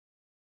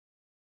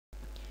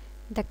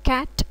The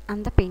Cat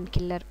and the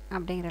Painkiller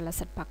அப்படிங்கிற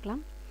lesson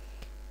பார்க்கலாம்.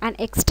 An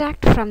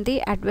extract from the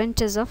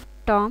Adventures of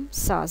Tom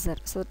Sawyer.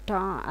 So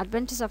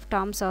Adventures of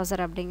Tom Sawyer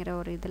அப்படிங்கிற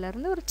ஒரு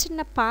இதிலேருந்து ஒரு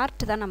சின்ன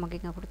பார்ட் தான் நமக்கு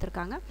இங்கே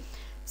கொடுத்துருக்காங்க.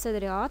 ஸோ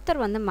இதோடைய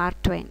ஆத்தர் வந்து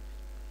மார்க் ட்வைன்.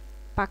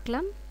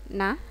 பார்க்கலாம்.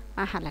 நான்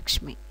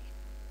Mahalakshmi.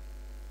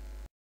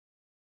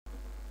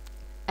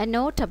 A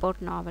note about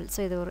novel. So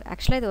இது ஒரு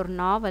ஆக்சுவலாக இது ஒரு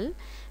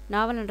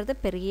நாவல்ன்றது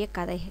பெரிய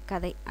கதை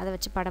அதை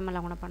வச்சு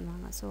படமெல்லாம் கூட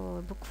பண்ணுவாங்க. ஸோ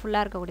புக்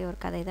ஃபுல்லாக இருக்கக்கூடிய ஒரு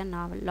கதை தான்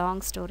நாவல்,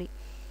 லாங் ஸ்டோரி.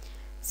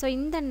 ஸோ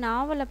இந்த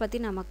நாவலை பற்றி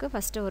நமக்கு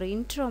ஃபஸ்ட்டு ஒரு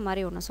இன்ட்ரோ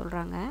மாதிரி ஒன்று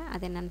சொல்கிறாங்க.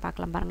 அது என்னென்னு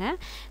பார்க்கலாம் பாருங்கள்.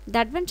 த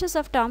adventures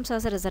of Tom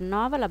Chaucer is a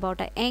novel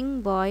about a young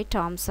boy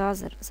Tom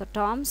Chaucer. So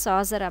Tom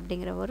Chaucer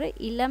அப்படிங்கிற ஒரு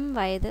இளம்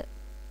வயது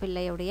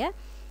பிள்ளையுடைய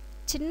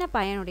சின்ன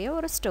பையனுடைய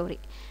ஒரு story.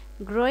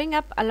 Growing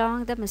up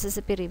along the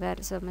Mississippi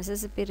river. So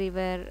Mississippi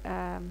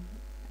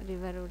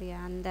ரிவருடைய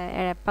அந்த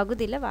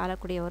பகுதியில்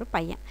வாழக்கூடிய ஒரு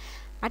பையன்.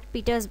 அட்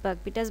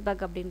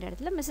பீட்டர்ஸ்பர்க் அப்படின்ற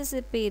இடத்துல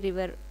மிசிசிப்பி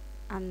ரிவர்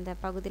அந்த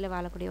பகுதியில்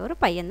வாழக்கூடிய ஒரு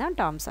பையன் தான்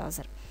Tom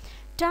Chaucer.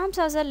 Tom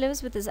Chaucer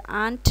lives with his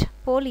and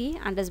போலி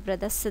and his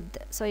brother Sid.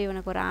 So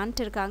இவனுக்கு ஒரு ஆண்ட்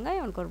இருக்காங்க,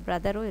 இவனுக்கு ஒரு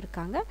பிரதரும்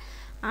இருக்காங்க.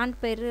 ஆண்ட்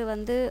பேர்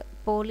வந்து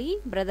போலி,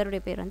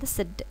 பிரதருடைய பேர் வந்து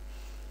chit.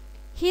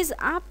 He is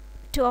up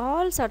to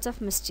all sorts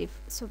of mischief.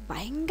 So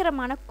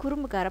பயங்கரமான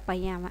குறும்புக்கார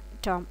பையன் அவன்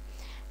Tom.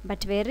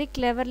 But very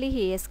cleverly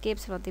he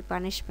escapes from the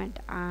punishment.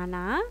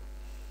 ஆனால்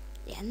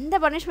எந்த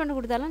பனிஷ்மெண்ட்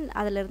கொடுத்தாலும்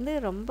அதிலேருந்து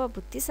ரொம்ப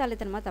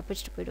புத்திசாலித்தனமாக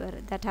தப்பிச்சுட்டு போயிடுவார்.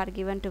 That R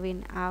given to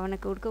win.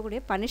 அவனுக்கு கொடுக்கக்கூடிய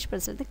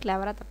பனிஷ்மெண்ட்ஸ்லேருந்து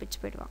கிளவராக தப்பிச்சு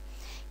போயிடுவான்.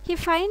 He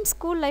find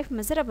school life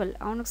miserable.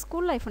 அவனுக்கு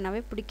ஸ்கூல்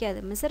லைஃப்னாவே பிடிக்காது.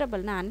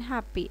 மிசரபிள்னா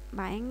அன்ஹாப்பி,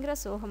 பயங்கர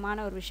சோகமான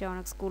ஒரு விஷயம்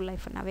அவனுக்கு school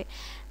லைஃப்னாவே.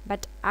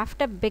 But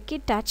after Peggy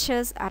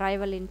டாச்சர்ஸ்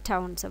arrival in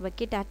down. So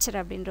Peggy torture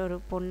அப்படின்ற ஒரு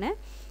பொண்ணு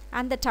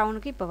அந்த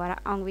டவுனுக்கு இப்போ வரா,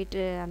 அவங்க வீட்டு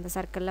அந்த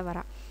சர்க்கிளில்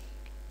வரா.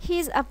 He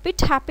is a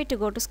bit happy to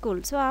go to school.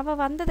 So அவள்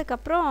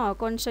வந்ததுக்கப்புறம்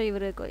கொஞ்சம்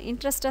இவர்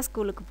இன்ட்ரெஸ்டாக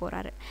ஸ்கூலுக்கு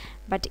போகிறாரு.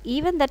 But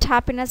even that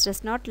happiness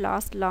does not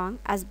last long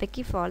as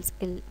Peggy falls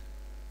இல்.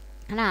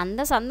 ஆனால்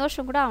அந்த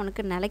சந்தோஷம் கூட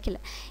அவனுக்கு நிலைக்கல.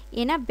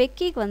 ஏன்னா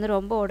பெக்கிக்கு வந்து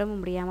ரொம்ப உடம்பு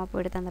முடியாமல்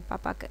போயிடுது அந்த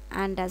பாப்பாவுக்கு.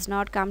 And does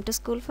not come to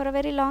school for a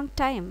very long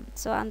time.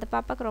 So அந்த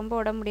பாப்பாவுக்கு ரொம்ப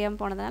உடம்பு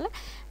முடியாமல் போனதுனால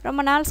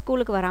ரொம்ப நாள்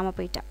ஸ்கூலுக்கு வராமல்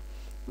போயிட்டான்.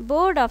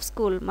 போர்ட் ஆஃப்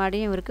ஸ்கூல்,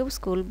 மறுபடியும் இவருக்கு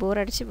ஸ்கூல்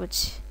போர் அடிச்சு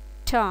போச்சு.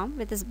 Tom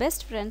with his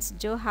best friends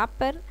Joe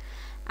hopper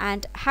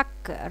and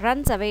Huck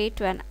runs away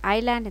to an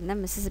island in the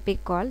Mississippi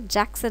called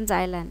Jackson's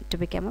Island to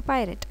become a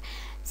pirate.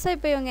 So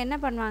இப்போ இவங்க என்ன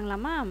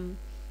பண்ணுவாங்களாமா,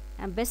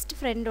 பெஸ்ட்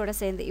ஃப்ரெண்டோட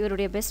சேர்ந்து,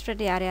 இவருடைய பெஸ்ட்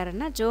ஃப்ரெண்ட்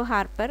யாருன்னா ஜோ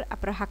ஹார்ப்பர்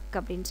அப்புறம் ஹக்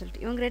அப்படின்னு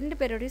சொல்லிட்டு இவங்க ரெண்டு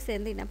பேரோடையும்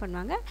சேர்ந்து என்ன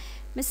பண்ணுவாங்க,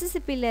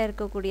 மிசிசிப்பியில்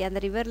இருக்கக்கூடிய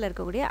அந்த ரிவரில்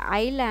இருக்கக்கூடிய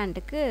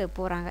ஐலாண்டுக்கு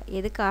போகிறாங்க.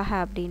 எதுக்காக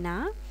அப்படின்னா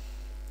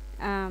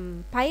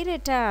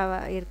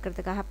பைரேட்டாக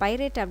இருக்கிறதுக்காக.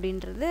 பைரேட்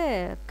அப்படின்றது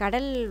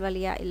கடல்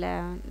வழியாக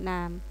இல்லை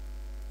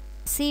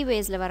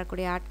சீவேஸில்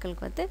வரக்கூடிய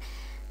ஆட்களுக்கு வந்து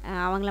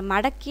அவங்கள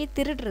மடக்கி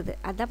திருடுறது,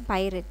 அதுதான்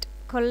பைரேட்.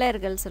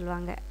 கொள்ளையர்கள்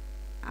சொல்லுவாங்க,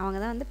 அவங்க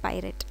தான் வந்து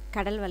பைரேட்,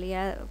 கடல்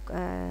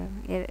வழியாக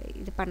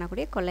இது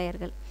பண்ணக்கூடிய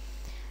கொள்ளையர்கள்.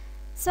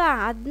 ஸோ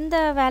அந்த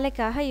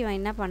வேலைக்காக இவன்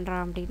என்ன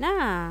பண்ணுறான் அப்படின்னா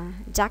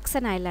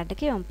ஜாக்சன்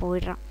ஐலாண்டுக்கு இவன்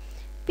போயிடுறான்.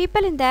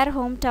 People in their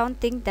home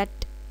town think that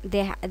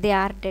they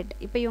are dead.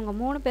 இப்போ இவங்க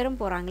 3 பேரும்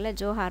போகிறாங்களே,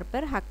 ஜோ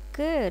ஹார்ப்பர்,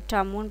 ஹக்கு,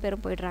 டாம் 3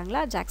 பேரும் போயிடுறாங்களா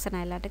ஜாக்சன்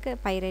ஐலாண்டுக்கு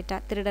பைரேட்டாக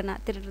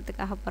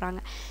திருடுறதுக்காக போகிறாங்க.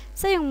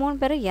 ஸோ இவங்க 3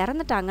 பேரும்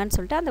இறந்துட்டாங்கன்னு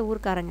சொல்லிட்டு அந்த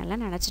ஊர்க்காரங்க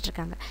எல்லாம்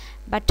நினச்சிட்ருக்காங்க.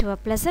 But to a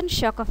pleasant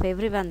shock of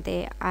every one they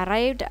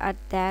arrived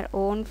at their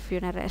own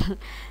funeral.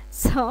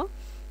 So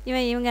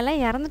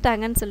இவங்கெல்லாம்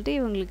இறந்துட்டாங்கன்னு சொல்லிட்டு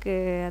இவங்களுக்கு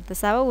அந்த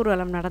சவ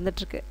ஊர்வலம்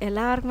நடந்துகிட்ருக்கு.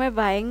 எல்லாருக்குமே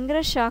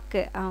பயங்கர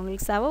ஷாக்கு.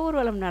 அவங்களுக்கு சவ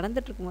ஊர்வலம்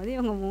நடந்துகிட்ருக்கும் போது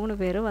இவங்க 3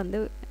 பேரும்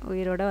வந்து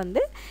உயிரோடு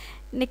வந்து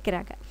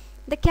நிற்கிறாங்க.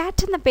 The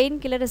Cat and the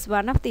Painkiller is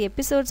one of the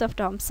episodes of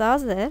Tom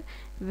Sawyer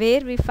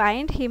where we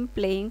find him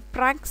playing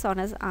pranks on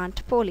his aunt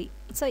Polly.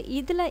 So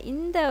இதில்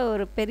இந்த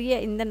ஒரு பெரிய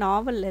இந்த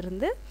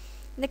நாவல்லேருந்து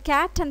இந்த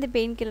கேட் அண்ட் தி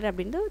பெயின்கில்லர்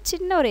அப்படின்றது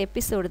சின்ன ஒரு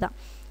எபிசோடு தான்.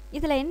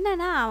 இதில்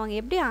என்னென்னா அவங்க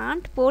எப்படி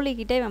ஆண்ட்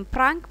போலிக்கிட்டே இவன்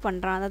ப்ராங்க்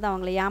பண்ணுறான், அதாவது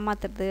அவங்கள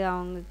ஏமாத்துறது,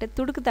 அவங்ககிட்ட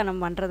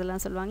துடுக்குத்தனம்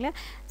பண்ணுறதுலாம் சொல்லுவாங்களே.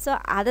 ஸோ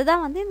அதை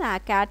தான் வந்து இந்த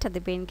கேட் அண்ட்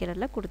தி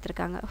பெயின்கில்லரில்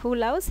கொடுத்துருக்காங்க. Who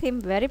loves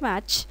him very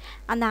much.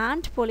 அந்த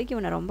ஆண்ட் போலிக்கு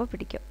இவனை ரொம்ப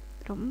பிடிக்கும்,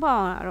 ரொம்ப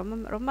ரொம்ப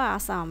ரொம்ப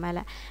ஆசை அவன்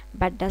மேலே.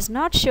 But does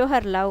not show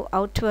her love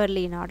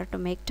outwardly in order to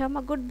make Tom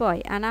a good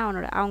பாய்.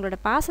 ஆனால் அவங்களோட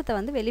பாசத்தை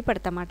வந்து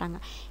வெளிப்படுத்த மாட்டாங்க.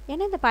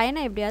 ஏன்னா இந்த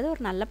பையனை எப்படியாவது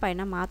ஒரு நல்ல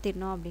பையனாக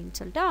மாற்றிடணும் அப்படின்னு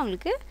சொல்லிட்டு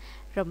அவங்களுக்கு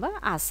ரொம்ப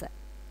ஆசை.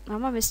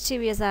 ரொம்ப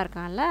மிஸ்சீவியஸாக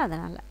இருக்கான்ல,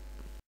 அதனால்.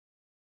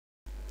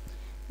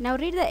 Now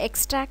read the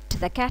extract,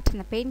 The Cat and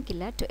the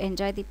Painkiller, to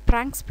enjoy the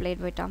pranks played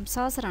by Tom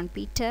Sawyer on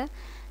Peter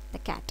the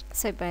Cat.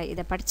 So இப்போ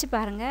இதை படித்து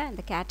பாருங்கள்.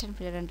 இந்த கேட் அண்ட்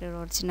பில்லர்ன்ற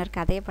ஒரு சின்ன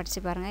கதையை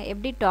படித்து பாருங்கள்.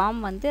 எப்படி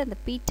டாம் வந்து அந்த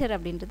பீட்டர்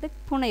அப்படின்றது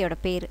பூனையோட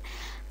பேர்,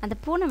 அந்த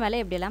பூனை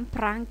மேலே எப்படியெல்லாம்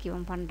ப்ராங்க்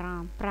இவன்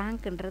பண்ணுறான்.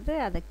 ப்ராங்க்ன்றது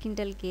அதை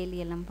கிண்டல் கேலி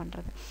எல்லாம்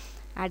பண்ணுறது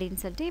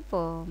அப்படின்னு சொல்லிட்டு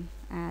இப்போது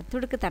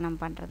துடுக்குத்தனம்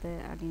பண்ணுறது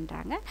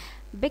அப்படின்றாங்க.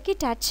 Peggy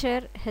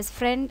torture his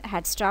friend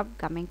had stop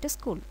coming to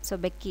school. So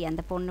Peggy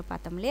அந்த பொண்ணு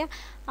பார்த்தோம் இல்லையா,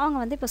 அவங்க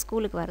வந்து இப்போ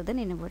ஸ்கூலுக்கு வருது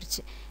நின்று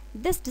போயிடுச்சு.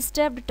 This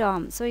disturbed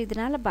Tom. ஸோ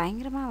இதனால்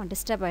பயங்கரமாக அவன்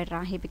டிஸ்டர்ப்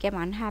ஆகிடுறான். He became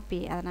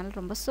unhappy. அதனால்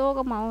ரொம்ப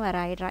சோகமாகவும் வேறு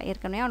ஆகிடுறான்.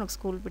 ஏற்கனவே அவனுக்கு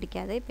ஸ்கூல்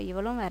பிடிக்காது, இப்போ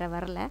இவளும் வேறு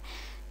வரலை.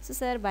 ஸோ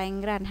சார்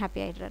பயங்கர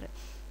unhappy ஆகிடுறாரு.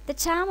 The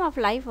charm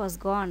of life was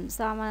Khan.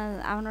 So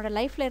அவனோட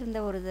லைஃப்பில் இருந்த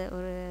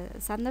ஒரு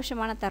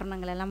சந்தோஷமான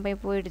தருணங்கள் எல்லாம்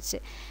போயிடுச்சு.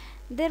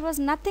 There was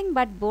nothing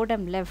but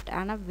boredom left.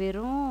 ஆனால்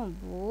வெறும்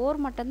போர்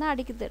மட்டும்தான்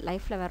அடிக்குது,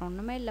 லைஃப்பில் வேறு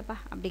ஒன்றுமே இல்லைப்பா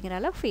அப்படிங்கிற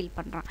அளவு ஃபீல்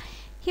பண்ணுறான்.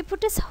 He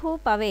put is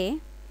hope away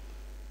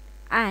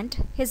and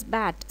his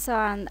bad. So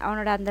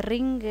அவனோட அந்த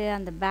ரிங்கு,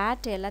 அந்த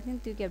பேட்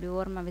எல்லாத்தையும் தூக்கி அப்படி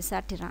ஓரமாக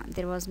விசாட்டிறான்.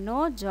 There was no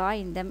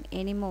Joy in them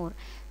anymore.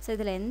 So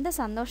இதில் எந்த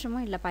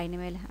சந்தோஷமும் இல்லைப்பா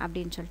இனிமேல்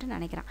அப்படின்னு சொல்லிட்டு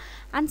நினைக்கிறான்.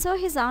 அண்ட் ஸோ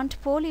ஹிஸ் ஆண்ட்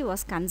போலி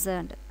வாஸ்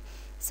கன்சர்ன்டு.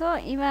 ஸோ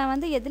இவன்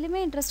வந்து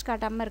எதுலேயுமே இன்ட்ரெஸ்ட்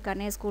காட்டாமல்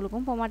இருக்கானே,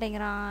 ஸ்கூலுக்கும் போக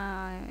மாட்டேங்கிறான்,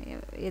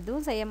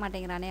 எதுவும் செய்ய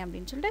மாட்டேங்கிறானே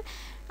அப்படின்னு சொல்லிட்டு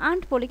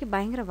ஆண்ட் போலிக்கு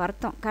பயங்கர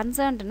வருத்தம்.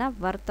 கன்சர்ன்டுனா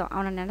வருத்தம்,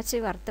 அவனை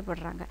நினச்சி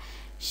வருத்தப்படுறாங்க.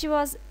 She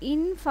was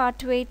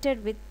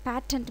இன்ஃபார்ட்டுவேட்டட் with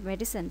patent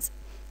medicines.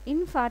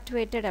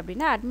 இன்ஃபார்ட்டுவேட்டட்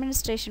அப்படின்னா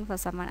அட்மினிஸ்ட்ரேஷன்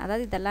ஃபார் சம்மன்,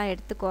 அதாவது இதெல்லாம்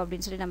எடுத்துக்கோ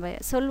அப்படின்னு சொல்லி நம்ம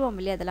சொல்லுவோம்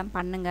இல்லையா, அதெல்லாம்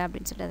பண்ணுங்க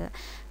அப்படின்னு சொல்லிட்டு.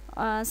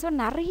 ஸோ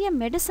நிறைய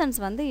மெடிசன்ஸ்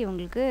வந்து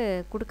இவங்களுக்கு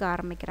கொடுக்க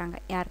ஆரம்பிக்கிறாங்க.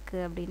 யாருக்கு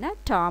அப்படின்னா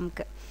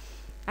டாம்க்கு.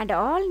 And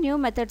all new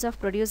methods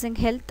of producing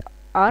health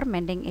R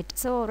mending it.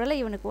 So ஒருவேளை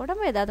இவனுக்கு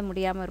உடம்பு ஏதாவது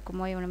முடியாமல்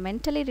இருக்குமோ, இவனை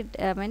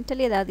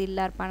மென்டலி ஏதாவது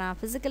இல்லை இருப்பானா,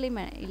 ஃபிசிக்கலி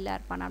இல்லை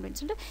இருப்பானா அப்படின்னு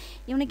சொல்லிட்டு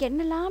இவனுக்கு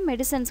என்னெல்லாம்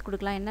மெடிசன்ஸ்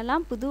கொடுக்கலாம்,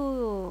 என்னெல்லாம் புது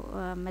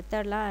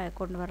மெத்தட்லாம்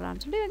கொண்டு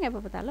வரலான்னு சொல்லி இவங்க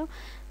எப்போ பார்த்தாலும்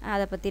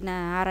அதை பற்றின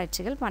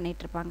ஆராய்ச்சிகள்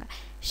பண்ணிகிட்ருப்பாங்க.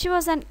 She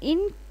was an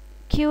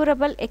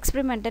incurable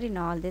எக்ஸ்பெரிமெண்டர்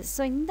in all this.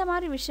 So இந்த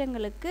மாதிரி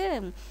விஷயங்களுக்கு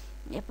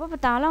எப்போ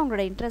பார்த்தாலும்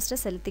அவங்களோட இன்ட்ரெஸ்ட்டை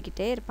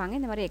செலுத்திக்கிட்டே இருப்பாங்க,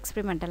 இந்த மாதிரி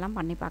எக்ஸ்பெரிமெண்ட் எல்லாம்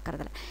பண்ணி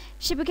பார்க்குறதுல.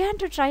 She began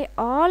to try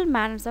all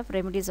manners of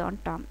remedies on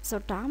Tom. So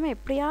டாமை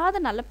எப்படியாவது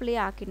நல்ல பிள்ளையை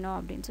ஆக்கிடணும்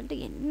அப்படின்னு சொல்லிட்டு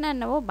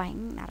என்னென்னவோ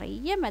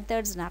நிறைய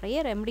மெத்தட்ஸ்,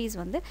 நிறைய ரெமிடிஸ்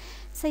வந்து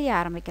செய்ய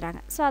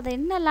ஆரம்பிக்கிறாங்க. ஸோ அதை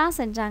என்னெல்லாம்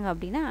செஞ்சாங்க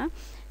அப்படின்னா,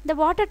 இந்த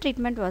water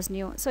treatment was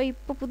new. So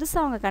இப்போ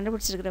புதுசாக அவங்க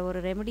கண்டுபிடிச்சிருக்கிற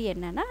ஒரு ரெமிடி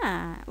என்னென்னா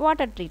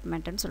வாட்டர்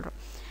ட்ரீட்மெண்ட்டுன்னு சொல்கிறோம்.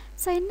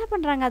 ஸோ என்ன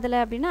பண்ணுறாங்க அதில்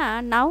அப்படின்னா,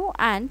 now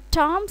and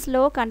Tom's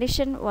low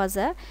condition was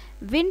a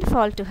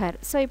விண்ட்ஃபால் to her.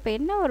 So இப்போ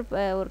என்ன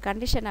ஒரு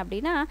கண்டிஷன்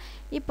அப்படின்னா,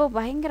 இப்போ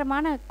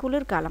பயங்கரமான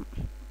குளிர்காலம்.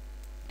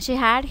 She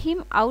had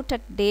him out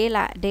at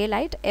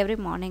daylight every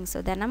morning. So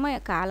தினமும்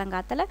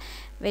காலங்காத்தில்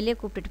வெளியே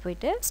கூப்பிட்டுட்டு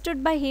போயிட்டு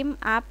stood by him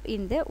app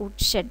in the wood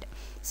shed.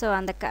 So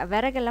அந்த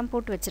விறகெல்லாம்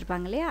போட்டு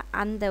வச்சுருப்பாங்க இல்லையா,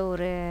 அந்த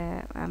ஒரு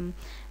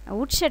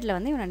உட் ஷெட்டில்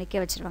வந்து இவனை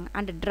நிற்க வச்சுருவாங்க.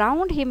 And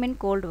drowned him in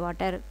cold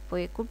water.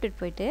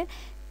 கூப்பிட்டுட்டு போயிட்டு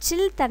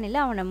சில் தண்ணியில்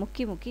அவனை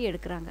முக்கி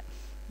எடுக்கிறாங்க.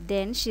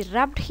 Then she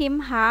rubbed him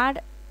heart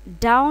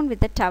down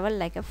with a towel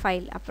like a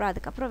file.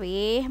 அதுக்கப்புறம்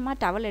வேகமாக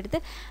டவல் எடுத்து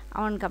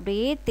அவனுக்கு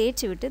அப்படியே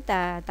தேய்ச்சி விட்டு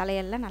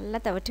தலையெல்லாம் நல்லா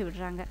தவிட்டு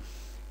விடுறாங்க.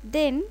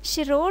 Then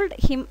she rolled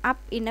him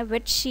up in a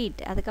wet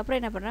sheet. அதுக்கப்புறம்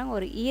என்ன பண்ணுறாங்க,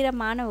 ஒரு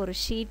ஈரமான ஒரு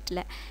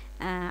ஷீட்டில்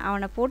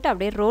அவனை போட்டு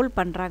அப்படியே ரோல்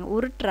பண்ணுறாங்க,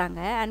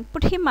 உருட்டுறாங்க. And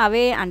put him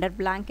away under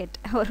blanket.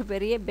 ஒரு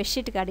பெரிய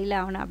பெட்ஷீட்டுக்கு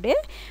அடியில் அவனை அப்படியே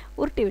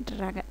உருட்டி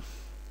விட்டுறாங்க.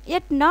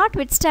 Yet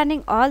notwithstanding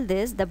all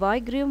this, the boy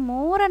grew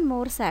more and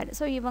more sad.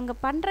 So இவங்க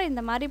பண்ணுற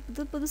இந்த மாதிரி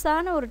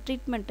புதுசான ஒரு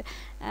ட்ரீட்மெண்ட்,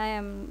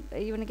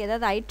 இவனுக்கு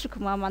ஏதாவது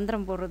ஆயிட்டுருக்குமா,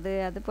 மந்திரம் போடுறது,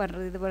 அது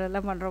பண்ணுறது, இது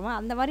எல்லாம் பண்ணுறோமா,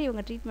 அந்த மாதிரி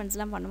இவங்க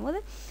ட்ரீட்மெண்ட்ஸ்லாம் பண்ணும்போது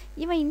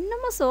இவன்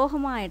இன்னமும்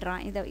சோகமாக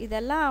ஆகிடுறான்.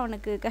 இதெல்லாம்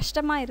அவனுக்கு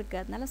கஷ்டமாக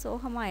இருக்குது, அதனால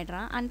சோகமாக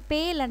ஆகிடுறான். அண்ட்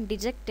பேல் அண்ட்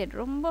டிஜெக்டட்,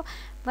 ரொம்ப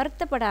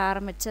வருத்தப்பட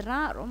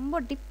ஆரம்பிச்சிடறான்,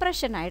 ரொம்ப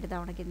டிப்ரெஷன் ஆகிடுது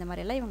அவனுக்கு இந்த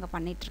மாதிரியெல்லாம் இவங்க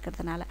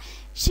பண்ணிகிட்ருக்கிறதுனால.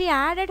 She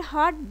added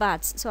hot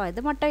paths. So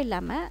அது மட்டும்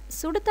இல்லாமல்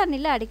சுடு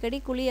தண்ணியில் அடிக்கடி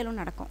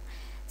குளியலும் நடக்கும்.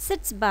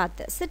 சிட்ஸ்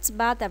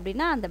பாத்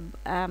அப்படின்னா அந்த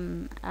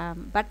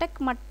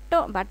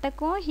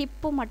பட்டக்கும்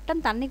ஹிப்பும்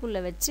மட்டும்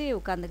தண்ணிக்குள்ளே வச்சு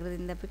உட்காந்துக்கிறது.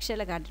 இந்த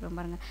பிக்சரில் காட்டிருப்போம்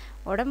பாருங்கள்,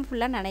 உடம்பு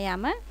ஃபுல்லாக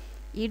நனையாமல்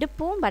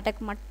இடுப்பும்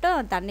பட்டக்கு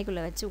மட்டும்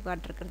தண்ணிக்குள்ளே வச்சு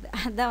உட்காந்துருக்குறது,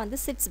 அதுதான் வந்து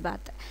சிட்ஸ்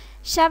பாத்.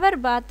 ஷவர்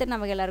பாத்து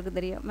நமக்கு எல்லாருக்கும்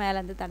தெரியும்,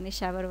 மேலேருந்து தண்ணி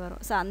ஷவர்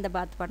வரும். ஸோ அந்த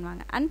பாத்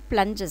பண்ணுவாங்க. அண்ட்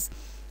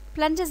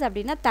ப்ளஞ்சஸ்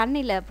அப்படின்னா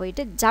தண்ணியில்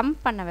போயிட்டு ஜம்ப்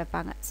பண்ண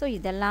வைப்பாங்க. ஸோ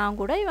இதெல்லாம்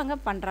கூட இவங்க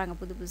பண்ணுறாங்க,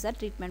 புதுசாக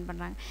ட்ரீட்மெண்ட்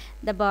பண்ணுறாங்க.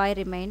 த பாய்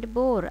ரிமைண்ட்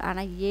போர்.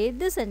 ஆனால்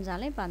எது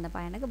செஞ்சாலும் இப்போ அந்த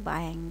பையனுக்கு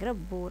பயங்கர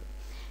போர்.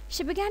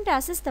 She began to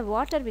assist the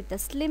water with a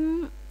slim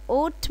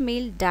vote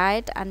meal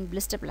diet and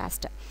blister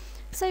plaster.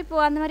 So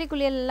இப்போது அந்த மாதிரி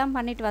குளியலெல்லாம்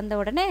பண்ணிட்டு வந்த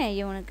உடனே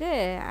இவனுக்கு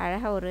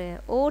அழகாக ஒரு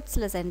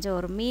ஓட்ஸில் செஞ்ச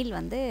ஒரு மீல்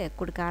வந்து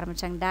கொடுக்க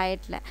ஆரம்பித்தாங்க.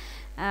 டயட்டில்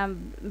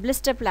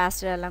பிளிஸ்டர்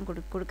பிளாஸ்டர் எல்லாம்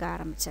கொடுக்க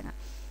ஆரம்பித்தாங்க.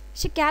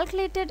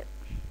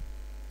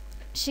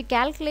 She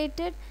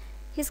calculated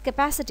his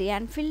capacity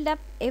and filled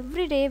up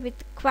every day with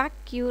quack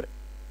cure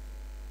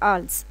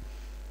alls.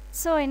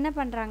 So என்ன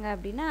பண்ணுறாங்க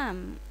அப்படின்னா,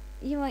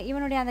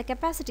 இவனுடைய அந்த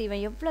கெப்பாசிட்டி,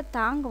 இவன் எவ்வளோ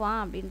தாங்குவான்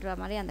அப்படின்ற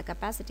மாதிரி அந்த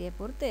கெப்பாசிட்டியை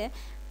பொறுத்து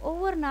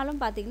ஒவ்வொரு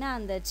நாளும் பார்த்திங்கன்னா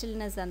அந்த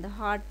சில்னஸ், அந்த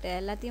ஹாட்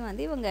எல்லாத்தையும்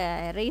வந்து இவங்க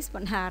ரைஸ்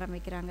பண்ண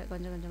ஆரம்பிக்கிறாங்க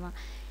கொஞ்சம் கொஞ்சமாக.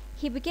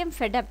 He became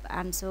fed up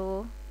and so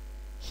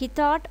he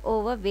thought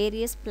over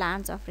various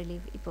plans of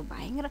relief. இப்போ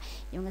பயங்கரம்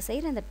இவங்க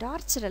செய்கிற அந்த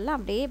டார்ச்சர் எல்லாம்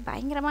அப்படியே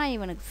பயங்கரமாக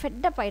இவனுக்கு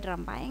ஃபெட்டப்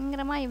ஆகிடுறான்,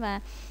 பயங்கரமாக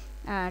இவன்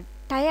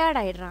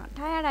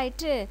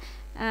டயர்டாயிட்டு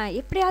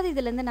எப்படியாவது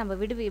இதுலேருந்து நம்ம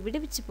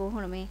விடுவிச்சு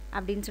போகணுமே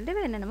அப்படின்னு சொல்லிட்டு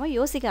இவன் என்னென்னமோ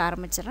யோசிக்க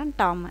ஆரம்பிச்சிடறான்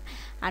Tom.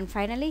 And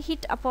finally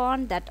hit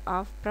upon that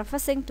of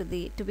professing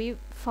to be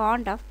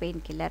fond of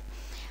pain killer.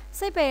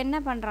 So இப்போ என்ன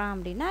பண்ணுறான்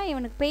அப்படின்னா,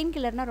 இவனுக்கு பெயின்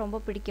கில்லர்னால் ரொம்ப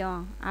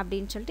பிடிக்கும்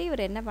அப்படின்னு சொல்லிட்டு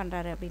இவர் என்ன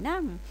பண்ணுறாரு அப்படின்னா,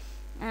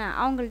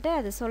 அவங்கள்ட்ட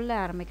அது சொல்ல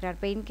ஆரம்பிக்கிறார்.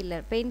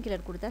 பெயின்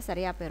கில்லர் கொடுத்தா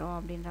சரியாக போயிடும்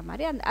அப்படின்ற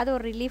மாதிரி, அது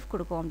ஒரு ரிலீஃப்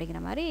கொடுக்கும் அப்படிங்கிற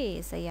மாதிரி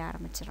செய்ய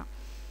ஆரம்பிச்சிடும்.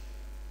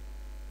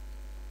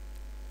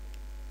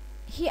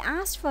 he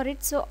asked for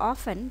it so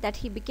often that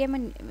he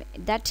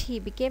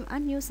became a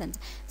nuisance.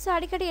 So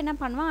அடிக்கடி என்ன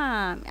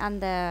பண்ணுவான்,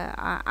 அந்த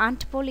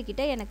ஆண்ட் போலி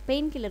கிட்ட எனக்கு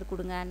பெயின் கில்லர்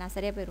கொடுங்க, நான்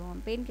சரியாக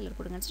போயிடுவோம், பெயின் கில்லர்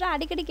கொடுங்கன்னு சொல்லிட்டு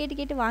அடிக்கடி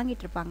கேட்டு வாங்கி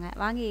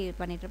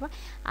பண்ணிகிட்ருப்பான்.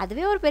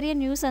 அதுவே ஒரு பெரிய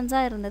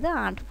நியூசன்ஸாக இருந்தது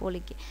and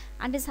போலிக்கு.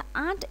 And his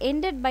aunt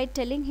ended by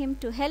telling him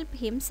to help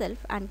himself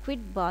and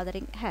quit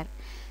bothering her.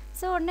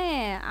 So உடனே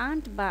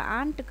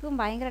ஆண்ட்டுக்கும்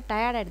பயங்கர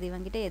டயர்டாகிடுது,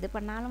 இவங்கிட்ட எது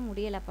பண்ணாலும்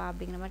முடியலைப்பா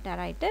அப்படிங்கிற மாதிரி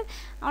டயர்டாகிட்டு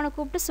அவனை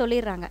கூப்பிட்டு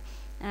சொல்லிடுறாங்க,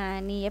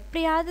 நீ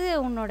எப்படியாவது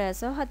உன்னோட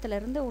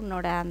சோகத்திலேருந்து,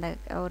 உன்னோட அந்த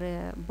ஒரு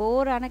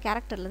போரான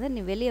கேரக்டர்லேருந்து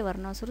நீ வெளியே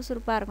வரணும்,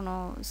 சுறுசுறுப்பாக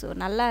இருக்கணும்,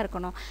 நல்லா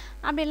இருக்கணும்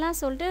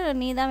அப்படின்லாம் சொல்லிட்டு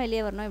நீ தான்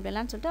வெளியே வரணும்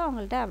இப்படிலாம் சொல்லிட்டு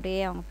அவங்கள்ட்ட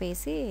அப்படியே அவங்க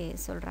பேசி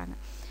சொல்கிறாங்க.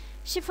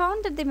 She found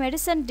that the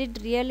medicine did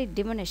really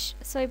diminish.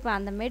 So இப்போ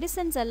அந்த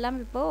மெடிசன்ஸ் எல்லாம்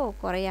இப்போது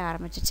குறைய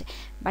ஆரம்பிச்சிச்சு.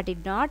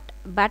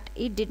 But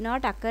it did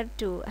not occur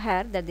to her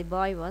that the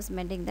boy was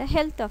mending the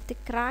health of the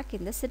crack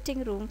in the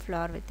sitting room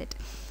floor with it.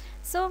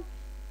 So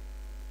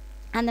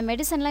அந்த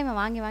மெடிசன்லாம் இவன்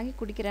வாங்கி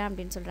குடிக்கிறேன்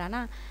அப்படின்னு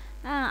சொல்கிறானா,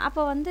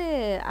 அப்போ வந்து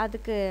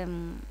அதுக்கு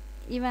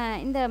இவன்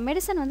இந்த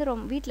மெடிசன் வந்து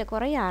ரொம்ப வீட்டில்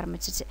குறைய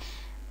ஆரம்பிச்சிச்சு.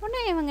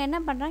 உடனே இவங்க என்ன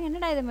பண்ணுறாங்க,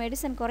 என்னடா இது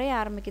மெடிசன் குறைய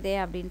ஆரம்பிக்குதே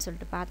அப்படின்னு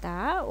சொல்லிட்டு பார்த்தா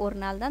ஒரு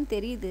நாள் தான்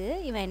தெரியுது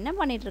இவன் என்ன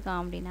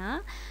பண்ணிகிட்ருக்கான் அப்படின்னா,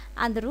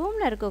 அந்த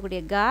ரூமில் இருக்கக்கூடிய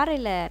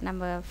காரையில்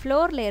நம்ம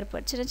ஃப்ளோரில்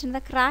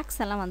சின்னதாக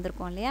கிராக்ஸ் எல்லாம்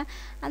வந்திருக்கோம் இல்லையா,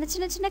 அந்த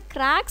சின்ன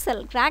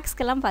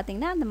கிராக்ஸ்க்கெல்லாம்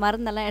பார்த்திங்கன்னா அந்த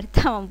மருந்தெல்லாம்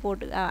எடுத்து அவன்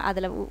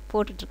அதில்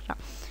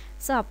போட்டுட்ருக்கான்.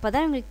 ஸோ அப்போ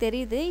தான் இவங்களுக்கு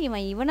தெரியுது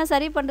இவனை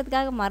சரி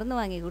பண்ணுறதுக்காக மருந்து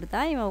வாங்கி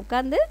கொடுத்தா இவன்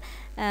உட்காந்து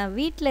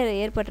வீட்டில்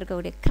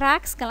ஏற்பட்டிருக்கக்கூடிய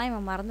கிராக்ஸ்க்கெல்லாம்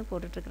இவன் மருந்து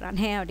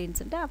போட்டுட்ருக்குறானே அப்படின்னு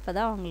சொல்லிட்டு அப்போ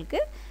தான்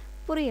அவங்களுக்கு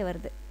புரிய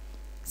வருது.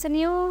 ஸோ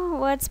நியூ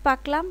வேர்ட்ஸ்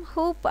பார்க்கலாம்.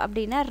 ஹூப்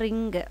அப்படின்னா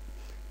ரிங்கு,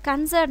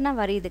 கன்சர்ன்னா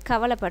வரியுது,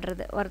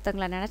 கவலைப்படுறது,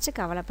 ஒருத்தங்களை நினச்சி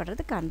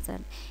கவலைப்படுறது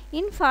கன்சர்ன்.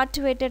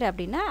 இன்ஃபார்ச்சுவேட்டட்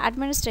அப்படின்னா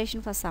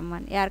அட்மினிஸ்ட்ரேஷன் ஃபார்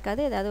சம்மன்,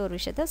 யாருக்காவது ஏதாவது ஒரு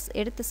விஷயத்த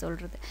எடுத்து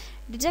சொல்கிறது.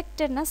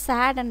 டிஜெக்டட்னா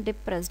சேட் அண்ட்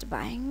டிப்ரெஸ்ட்,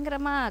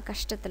 பயங்கரமாக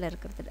கஷ்டத்தில்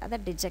இருக்கிறது,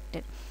 அதான்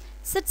dejected.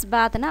 Chits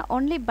பாத்னா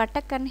only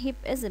buttock and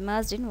hip is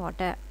immersed in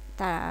water,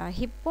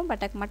 ஹிப்பும்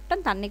buttock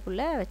மட்டும்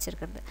தண்ணிக்குள்ளே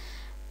வச்சுருக்கிறது.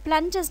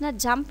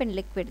 பிளஞ்சஸ்னால் ஜம்ப் இன்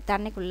லிக்விட்,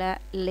 தண்ணிக்குள்ளே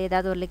இல்லை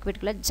ஏதாவது ஒரு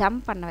லிக்விட்குள்ளே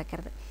ஜம்ப் பண்ண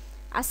வைக்கிறது.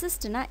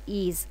 அசிஸ்ட்னா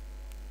ஈஸ்,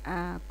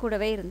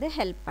 கூடவே இருந்து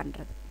ஹெல்ப்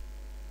பண்ணுறது.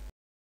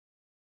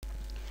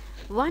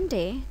 One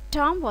day,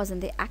 Tom was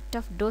in the act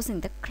of dosing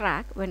the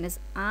crack when his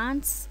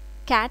aunt's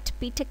cat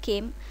Peter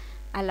came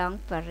along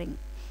purring.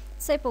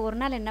 So இப்போ ஒரு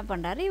நாள் என்ன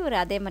பண்ணுறாரு, இவர்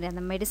அதே மாதிரி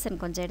அந்த மெடிசன்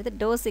கொஞ்சம் எடுத்து,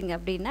 டோஸிங்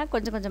அப்படின்னா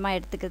கொஞ்சம் கொஞ்சமாக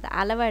எடுத்துக்கிறது,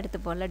 அளவாக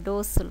எடுத்துப்போம்ல,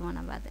 டோஸ் சொல்லுவோம்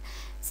நம்ம அது.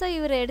 ஸோ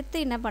இவர் எடுத்து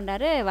என்ன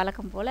பண்ணுறாரு,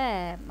 வழக்கம் போல்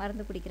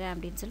மருந்து குடிக்கிறேன்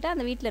அப்படின்னு சொல்லிட்டு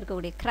அந்த வீட்டில்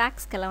இருக்கக்கூடிய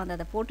கிராக்ஸ்க்கெல்லாம் வந்து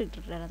அதை போட்டுக்கிட்டு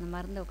இருக்கிறாரு அந்த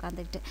மருந்து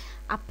உட்காந்துக்கிட்டு.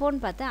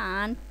 அப்போன்னு பார்த்தா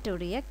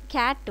ஆண்ட்டுடைய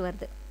கேட்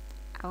வருது,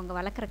 அவங்க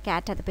வளர்க்குற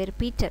கேட், அது பேர்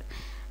பீட்டர்.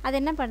 அது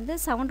என்ன பண்ணுது,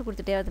 சவுண்டு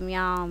கொடுத்துட்டே வருது,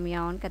 மியாவ்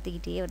மியாவுன்னு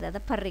கத்திக்கிட்டே வருது,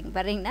 அதை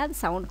பர்ரிங்னா அது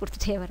சவுண்ட்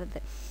கொடுத்துட்டே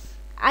வருது.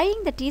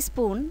 ஐயிங் த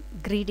டீஸ்பூன்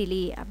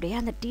கிரீடிலி, அப்படியே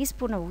அந்த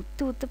டீஸ்பூனை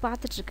உத்து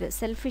பார்த்துட்ருக்கு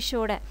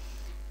செல்ஃபிஷோட.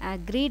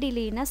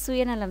 கிரீடிலின்னா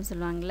சுயநலம்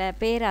சொல்லுவாங்கள்ல,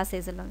 பேராசை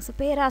சொல்லுவாங்க. ஸோ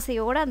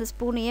பேராசையோடு அந்த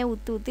ஸ்பூனையே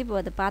ஊற்றி இப்போ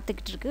அதை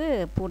பார்த்துக்கிட்டு இருக்கு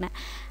பூனை.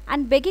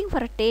 And begging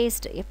for a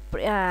taste,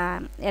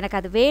 எனக்கு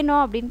அது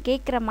வேணும் அப்படின்னு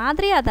கேட்குற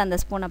மாதிரி அது அந்த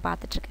ஸ்பூனை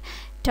பார்த்துட்ருக்கு.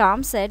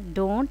 Tom set,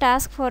 don't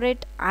ask for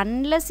it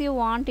unless you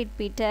want it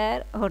Peter.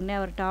 உடனே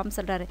அவர் டாம்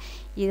சொல்கிறாரு,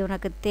 இது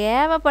உனக்கு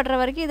தேவைப்படுற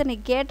வரைக்கும் இதை நீ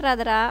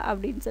கேட்டுறாதரா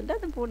அப்படின்னு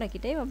சொல்லிட்டு அந்த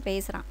பூனைக்கிட்டே இவன்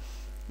பேசுகிறான்.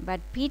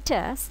 But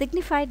Peter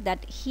signified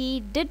that he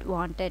did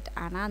want it.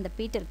 ஆனால் அந்த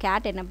பீட்டர்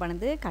கேட் என்ன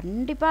பண்ணுது,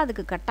 கண்டிப்பாக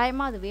அதுக்கு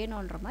கட்டாயமாக அது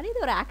வேணுன்ற மாதிரி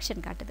இது ஒரு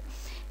ஆக்ஷன் காட்டுது.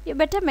 You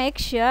better make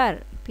sure.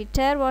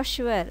 Peter was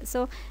sure. So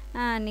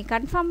நீ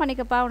கன்ஃபார்ம்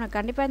பண்ணிக்கப்பா, உனக்கு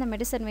கண்டிப்பாக இந்த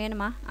மெடிசன்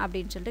வேணுமா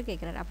அப்படின்னு சொல்லிட்டு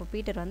கேட்குறாரு. அப்போ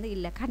பீட்டர் வந்து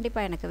இல்லை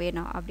கண்டிப்பாக எனக்கு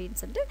வேணும் அப்படின்னு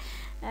சொல்லிட்டு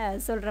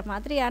சொல்கிற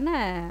மாதிரியான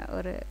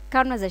ஒரு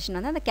கான்வர்சேஷன்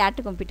வந்து அந்த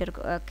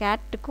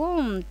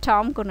கேட்டுக்கும்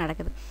டாம்க்கும்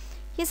நடக்குது.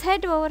 His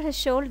head over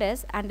his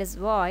shoulders and his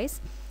voice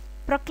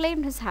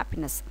proclaimed his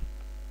happiness.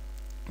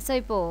 So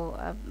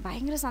இப்போது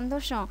பயங்கர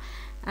சந்தோஷம்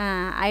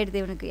ஆயிடுது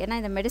இவனுக்கு, ஏன்னா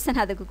இந்த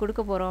மெடிசன் அதுக்கு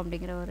கொடுக்க போகிறோம்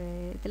அப்படிங்கிற ஒரு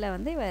இதில்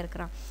வந்து இவன்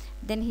இருக்கிறான்.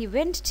 Then he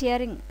went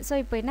tearing. So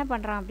இப்போ என்ன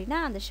பண்ணுறான் அப்படின்னா,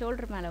 அந்த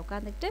ஷோல்டர் மேலே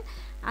உட்காந்துக்கிட்டு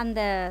அந்த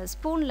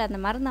ஸ்பூனில்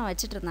அந்த மருந்தை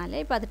வச்சுட்டு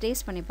இருந்தாலே இப்போ அது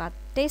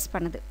டேஸ்ட்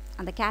பண்ணுது,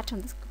 அந்த கேட்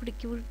வந்து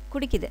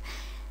குடிக்குது.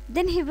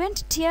 Then he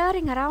went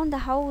tearing around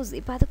the house.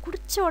 இப்போ அது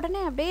குடித்த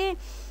உடனே அப்படியே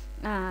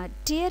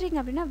டியரிங்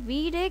அப்படின்னா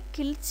வீடே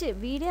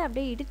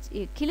அப்படியே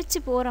கிழிச்சு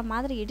போகிற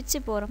மாதிரி, இடித்து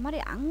போகிற மாதிரி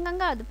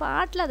அங்கங்கே அது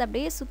பாட்டில் அது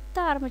அப்படியே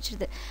சுற்ற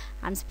ஆரம்பிச்சிடுது.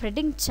 அண்ட்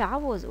ஸ்ப்ரெட்டிங்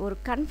சாவோஸ், ஒரு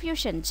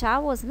கன்ஃபியூஷன்.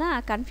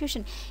 சாவோஸ்னால்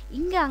கன்ஃபியூஷன்,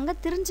 இங்கே அங்கே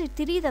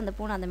திரியுது அந்த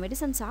பூனை. அந்த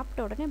மெடிசன்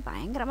சாப்பிட்ட உடனே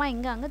பயங்கரமாக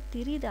இங்கே அங்கே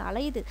திரியுது,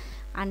 அலையுது.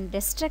 அண்ட்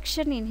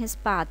டெஸ்ட்ரக்ஷன் இன்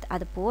ஹிஸ் பாத்,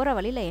 அது போகிற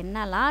வழியில்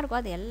என்னெல்லாம்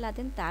இருக்கோ அது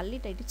எல்லாத்தையும்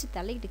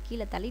தள்ளிக்கிட்டு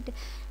கீழே தள்ளிட்டு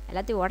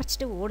எல்லாத்தையும்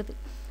உடச்சிட்டு ஓடுது.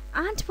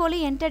 Aunt Polly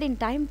entered in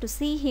time to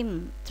see him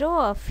throw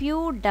a few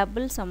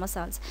double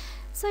somersaults.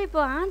 So இப்போ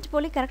ஆண்ட்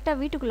போலி கரெக்டாக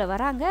வீட்டுக்குள்ளே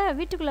வராங்க.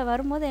 வீட்டுக்குள்ளே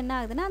வரும்போது என்ன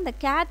ஆகுதுன்னா, அந்த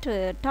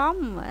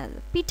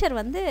பீட்டர்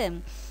வந்து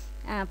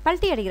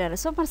பல்ட்டி அடிக்கிறாரு.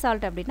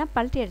 சோமர்சால்ட் அப்படின்னா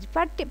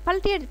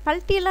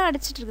பல்ட்டியெல்லாம்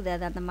அடிச்சிட்டு இருக்குது.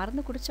 அது அந்த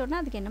மருந்து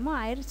குடித்தோன்னா அதுக்கு என்னமோ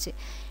ஆயிடுச்சு.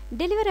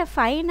 Deliver a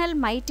final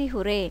mighty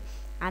ஹுரே.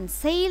 and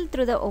sail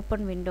through the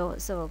open window.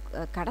 So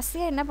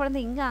கடைசியாக என்ன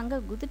பண்ணுது, இங்கே அங்கே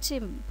குதிச்சு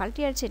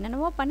பல்ட்டி அடிச்சு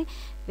என்னென்னவோ பண்ணி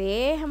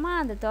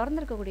வேகமாக அந்த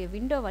திறந்துருக்கக்கூடிய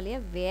விண்டோ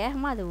வழியாக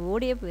வேகமாக அது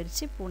ஓடியே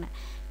போயிடுச்சு பூனை.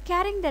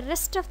 Carrying the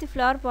rest of the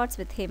flower pots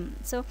with him.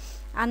 So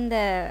அந்த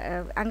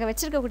அங்கே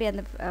வச்சுருக்கக்கூடிய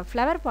அந்த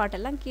ஃப்ளவர்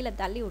பாட்டெல்லாம் கீழே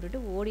தள்ளி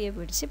விட்டுட்டு ஓடியே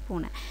போயிடுச்சு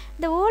பூனை.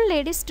 The old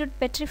lady stood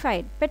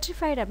petrified.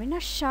 Petrified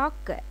அப்படின்னா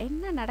ஷாக்கு,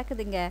 என்ன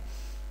நடக்குதுங்க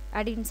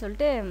அப்படின்னு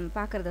சொல்லிட்டு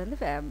பார்க்குறது வந்து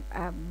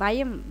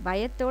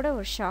பயத்தோட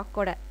ஒரு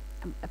ஷாக்கோட.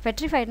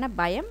 பெட்ரிஃபைட்னா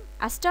பயம்,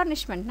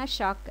 அஸ்டானிஷ்மெண்ட்னா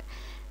ஷாக்கு.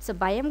 ஸோ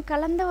பயம்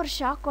கலந்த ஒரு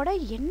ஷாக்கோட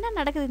என்ன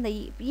நடக்குது,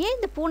 ஏன்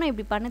இந்த பூனை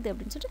இப்படி பண்ணுது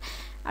அப்படின்னு சொல்லிட்டு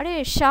அப்படியே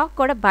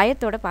ஷாக்கோட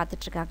பயத்தோட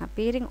பார்த்துட்ருக்காங்க.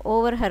 Bearing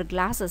over her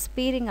classes.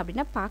 Bearing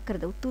அப்படின்னா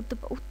பார்க்குறது,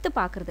 உத்து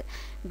பார்க்குறது.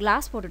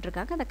 கிளாஸ்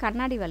போட்டுட்ருக்காங்க, அந்த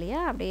கண்ணாடி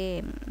வழியாக அப்படியே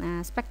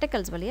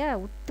ஸ்பெக்டக்கல்ஸ் வழியாக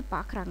உத்து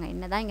பார்க்குறாங்க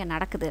என்ன தான் இங்கே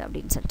நடக்குது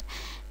அப்படின்னு சொல்லிட்டு.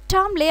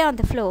 Tom Leh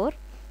on the floor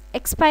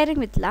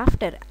expiring with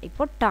laughter.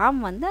 இப்போது டாம்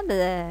வந்து அந்த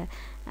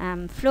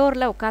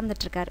ஃப்ளோரில்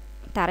உட்காந்துட்ருக்காரு,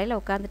 தரையில்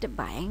உட்காந்துட்டு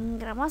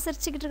பயங்கரமாக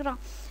சிரிச்சுக்கிட்டு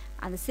இருக்கிறான்.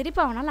 அந்த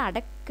சிரிப்பை அவனால்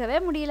அடக்கவே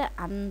முடியல,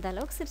 அந்த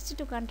அளவுக்கு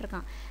சிரிச்சுட்டு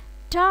உட்காந்துருக்கான்.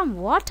 Tom,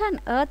 what on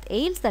earth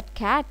எயில்ஸ் that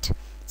gate.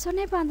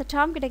 சொன்னேன் இப்போ அந்த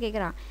டாம் கிட்ட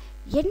கேட்குறான்,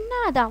 என்ன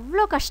அது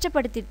அவ்வளோ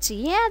கஷ்டப்படுத்திடுச்சு,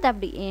 ஏன் அது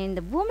அப்படி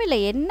இந்த பூமியில்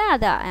என்ன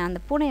அது அந்த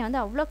பூனையை வந்து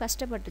அவ்வளோ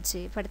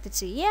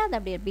படுத்துச்சு, ஏன் அது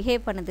அப்படி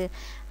பிஹேவ் பண்ணுது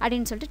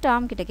அப்படின்னு சொல்லிட்டு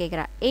டாம் கிட்ட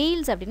கேட்குறான்.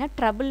 எயில்ஸ் அப்படின்னா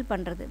ட்ரபிள்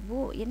பண்ணுறது,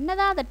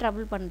 என்னதான் அதை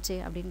ட்ரபிள் பண்ணுச்சு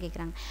அப்படின்னு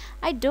கேட்குறாங்க.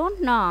 ஐ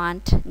டோன்ட் நோ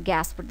ஆண்ட்,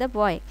 கேஸ்ப்ட் த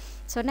பாய்.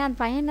 சொன்னேன் அந்த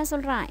பையன் என்ன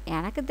சொல்கிறான்,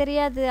 எனக்கு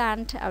தெரியாது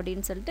ஆண்ட்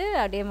அப்படின்னு சொல்லிட்டு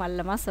அப்படியே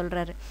மல்லமாக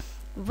சொல்கிறாரு.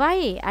 வை,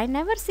 I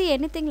never C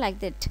anything like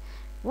that,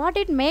 what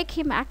it make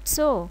him act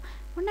so.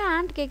 ஒன்று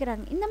ஆண்ட்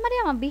கேட்குறாங்க, இந்த மாதிரி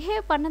அவன்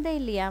பிஹேவ் பண்ணதே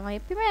இல்லையா, அவன்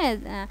எப்பயுமே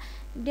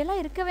இப்படியெல்லாம்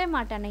இருக்கவே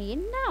மாட்டானே,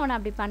 என்ன அவனை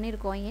அப்படி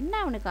பண்ணியிருக்கோம், என்ன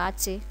அவனுக்கு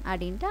ஆச்சு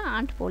அப்படின்ட்டு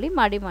ஆண்ட் போலி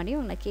மாடி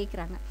உன்னை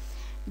கேட்குறாங்க.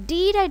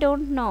 டீட் I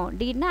don't know.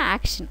 டீட்னா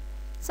action.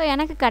 So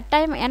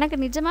எனக்கு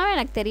நிஜமாகவே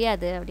எனக்கு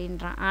தெரியாது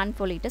அப்படின்றான் ஆண்ட்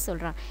போலிகிட்ட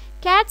சொல்கிறான்.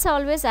 Gates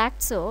always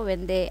act so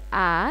when they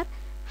are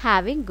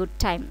having good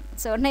time.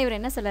 So உடனே இவர்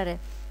என்ன சொல்கிறாரு,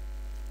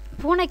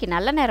 பூனைக்கு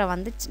நல்ல நேரம்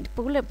வந்துச்சு,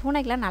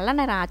 பூனைக்கெலாம் நல்ல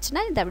நேரம்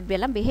ஆச்சுன்னா இந்த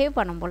அப்படியெல்லாம் பிஹேவ்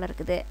பண்ணும் போல்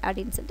இருக்குது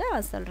அப்படின்னு சொல்லிட்டு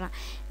அவன் சொல்கிறான்.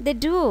 தே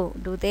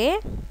டூ தே,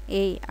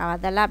 ஏய்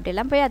அதெல்லாம்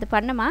அப்படியெல்லாம் போய் அது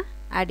பண்ணுமா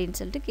அப்படின்னு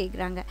சொல்லிட்டு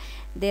கேட்குறாங்க.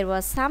 There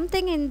was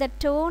something in the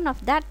tone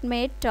of that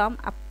made Tom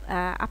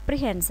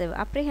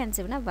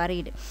அப்ரிஹென்சிவ்னா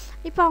வரீடு.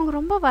 இப்போ அவங்க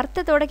ரொம்ப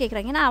வருத்தத்தோடு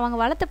கேட்குறாங்க, ஏன்னா அவங்க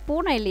வளர்த்த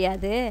பூனை இல்லையா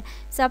அது.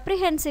 ஸோ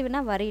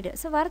அப்ரிஹென்சிவ்னா வரீடு.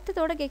 ஸோ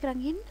வருத்தத்தோடு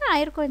கேட்குறாங்க, என்ன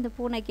ஆயிருக்கும் இந்த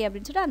பூனைக்கு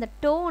அப்படின்னு சொல்லிட்டு அந்த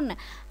டோன்,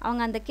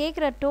 அவங்க அந்த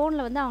கேட்குற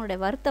டோனில் வந்து அவங்களுடைய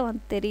வருத்தம்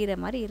வந்து தெரிகிற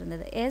மாதிரி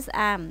இருந்தது. எஸ்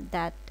ஆம்,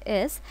 that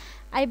is,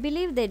 I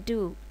believe they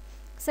do.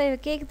 So இவ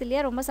கேட்குது இல்லையா,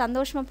 ரொம்ப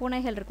சந்தோஷமாக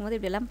பூனைகள் இருக்கும்போது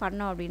இப்படியெல்லாம்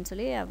பண்ணோம் அப்படின்னு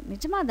சொல்லி,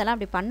 நிஜமாக அதெல்லாம்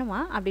அப்படி பண்ணுமா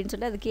அப்படின்னு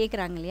சொல்லி அது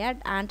கேட்குறாங்க இல்லையா.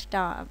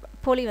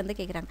 போலி வந்து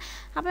கேட்குறாங்க.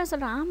 அப்புறம்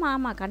சொல்கிறேன்,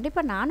 ஆமாம்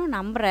கண்டிப்பாக நானும்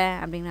நம்புகிறேன்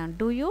அப்படிங்கிறாங்க.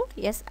 Two you?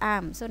 எஸ்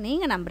ஆம். ஸோ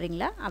நீங்கள்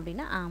நம்புறீங்களா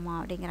அப்படின்னா ஆமாம்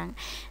அப்படிங்கிறாங்க.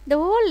 The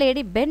old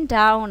lady bend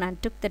down and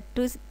took the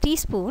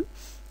teaspoon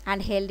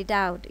and held it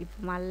out.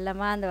 இப்போ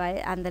மல்லமாக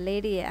அந்த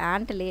லேடி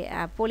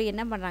போலி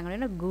என்ன பண்ணுறாங்க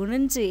அப்படின்னா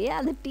குனிஞ்சு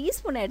அந்த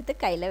டீஸ்பூனை எடுத்து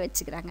கையில்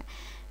வச்சுக்கிறாங்க.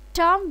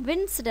 Tom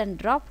வின்ஸ்ட் and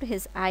dropped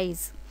his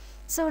eyes.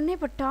 So உடனே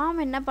இப்போ டாம்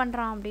என்ன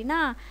பண்ணுறான் அப்படின்னா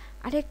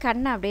அப்படியே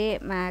கண்ணை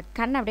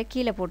அப்படியே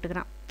கீழே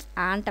போட்டுக்கிறான்.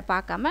 ஆண்ட்டை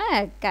பார்க்காம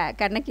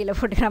கண்ணை கீழே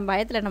போட்டுக்கிறான்.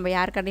 பயத்தில் நம்ம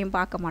யார் கண்ணையும்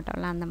பார்க்க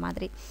மாட்டோம்ல அந்த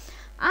மாதிரி.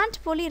 ஆண்ட்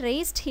போலி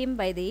rest him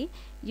by the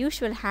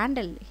usual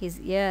handle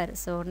his year.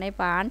 So உடனே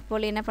இப்போ ஆண்ட்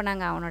போலி என்ன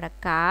பண்ணாங்க, அவனோட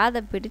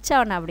காதை பிடிச்சு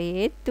அவனை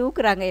அப்படியே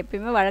தூக்குறாங்க.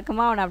 எப்பயுமே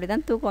வழக்கமாக அவனை அப்படி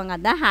தான் தூக்குவாங்க,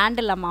 அதுதான்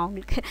ஹேண்டில் அம்மா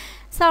அவங்களுக்கு.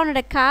 ஸோ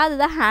அவனோட காது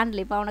தான்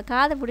ஹேண்டில். இப்போ அவனை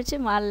காதை பிடிச்சி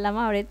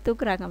மல்லமாக அப்படியே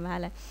தூக்குறாங்க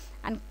மேலே.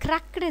 And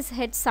cracked his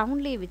head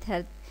soundly with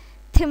her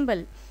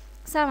thimble.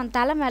 So அவன்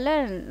தலை மேலே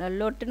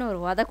லொட்டுன்னு ஒரு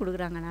உதை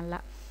கொடுக்குறாங்க நல்லா.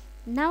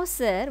 Now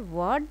sir,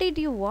 what did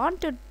you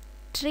want to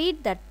treat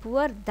that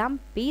poor them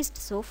Beast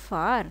so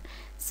for.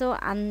 So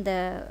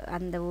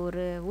அந்த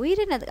ஒரு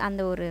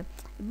அந்த ஒரு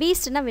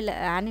பீஸ்ட்னா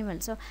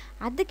அனிமல். ஸோ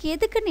அதுக்கு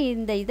எதுக்கு நீ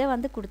இந்த இதை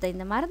வந்து கொடுத்த,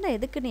 இந்த மருந்தை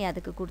எதுக்கு நீ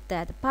அதுக்கு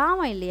கொடுத்த, அது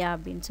பாவம் இல்லையா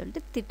அப்படின்னு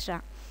சொல்லிட்டு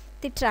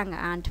திட்டுறாங்க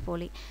ஆண்ட்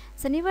போலி.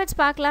 ஸோ நியூ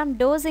வேர்ட்ஸ் பார்க்கலாம்.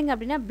 டோசிங்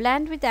அப்படின்னா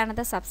blend with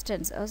another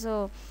substance. So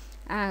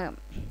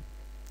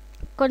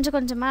கொஞ்சம்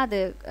கொஞ்சமாக அது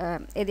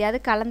எதையாவது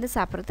கலந்து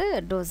சாப்பிட்றது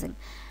டோசிங்.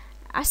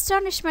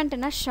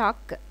 அஸ்டானிஷ்மெண்ட்னா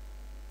ஷாக்கு.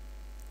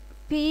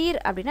 பீர்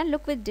அப்படின்னா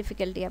லுக் வித்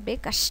டிஃபிகல்ட்டி, அப்படியே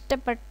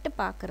கஷ்டப்பட்டு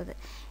பார்க்குறது.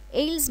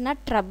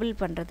 எயில்ஸ்னால் ட்ரபிள்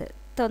பண்ணுறது,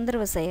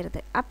 தொந்தரவு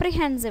செய்கிறது.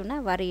 அப்ரிஹென்சிவ்னா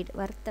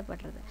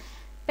வருத்தப்படுறது.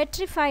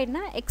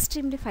 பெட்ரிஃபைட்னா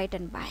எக்ஸ்ட்ரீம்லி ஃபைட்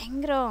அண்ட்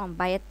பயங்கரம்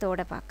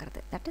பயத்தோடு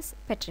பார்க்குறது. That is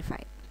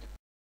petrified.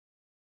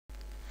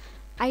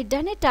 I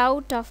done it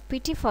out of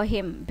pity for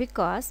him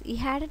because he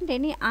hadn't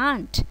any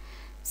aunt.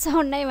 So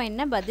உடனே இவன்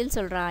என்ன பதில்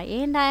சொல்கிறான்,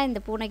 ஏன்டா இந்த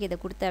பூனைக்கு இதை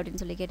கொடுத்த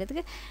அப்படின்னு சொல்லி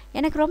கேட்டதுக்கு,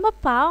 எனக்கு ரொம்ப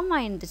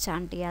பாவமாக இருந்துச்சு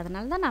ஆண்டி,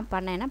 அதனால தான் நான்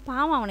பண்ணேன், ஏன்னா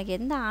பாவம் அவனுக்கு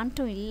எந்த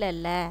ஆண்ட்டும்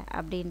இல்லைல்ல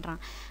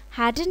அப்படின்றான்.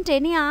 hadn't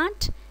any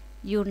aunt,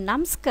 you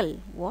numbskull,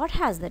 what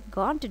has that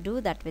gone to do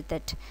that with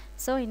it.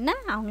 So என்ன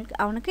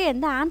அவனுக்கு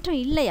எந்த ஆண்ட்டும்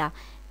இல்லையா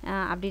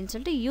அப்படின்னு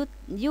சொல்லிட்டு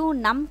யூ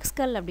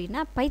numbskull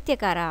அப்படின்னா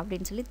பைத்தியக்காரா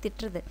அப்படின்னு சொல்லி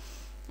திட்டுறது.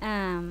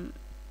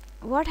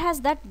 What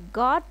has that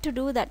God to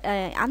do that,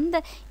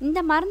 இந்த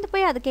மருந்து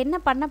போய் அதுக்கு என்ன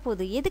பண்ண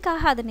போகுது,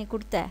 எதுக்காக அதை நீ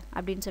கொடுத்த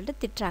அப்படின்னு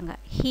சொல்லிட்டு திட்டுறாங்க.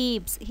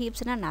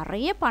 ஹீப்ஸ்னால்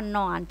நிறைய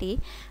பண்ணோம் ஆண்டி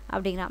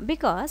அப்படிங்கிறான்.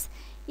 Because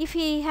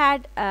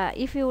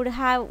if you would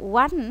have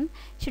one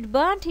should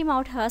burn him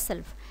out her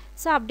self.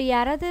 So அப்படி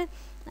யாராவது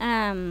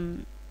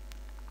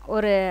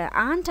ஒரு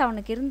ஆண்ட்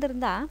அவனுக்கு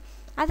இருந்திருந்தா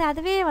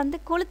அதுவே வந்து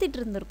கொளுத்திட்டு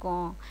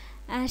இருந்திருக்கும்.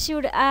 She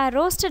would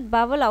roasted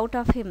Powell out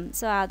of him.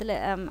 So அதில்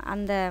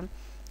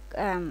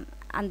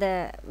அந்த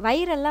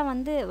வயிறெல்லாம்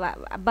வந்து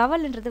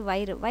பவல்ன்றது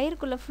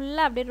வயிறுக்குள்ளே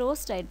ஃபுல்லாக அப்படியே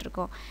roast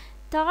ஆகிட்ருக்கோம்.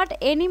 Thought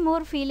any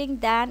more feeling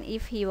than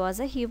if he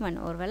was a human.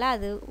 ஒருவேளை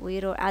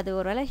அது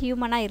ஒருவேளை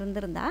ஹியூமனாக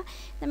இருந்திருந்தா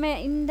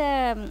இந்த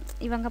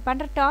இவங்க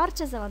பண்ணுற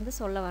டார்ச்சர்ஸை வந்து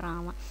சொல்ல வரான்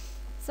அவன்.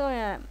 ஸோ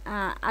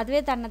அதுவே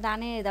தன்னை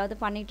தானே ஏதாவது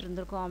பண்ணிகிட்டு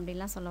இருந்திருக்கோம்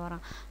அப்படின்லாம் சொல்ல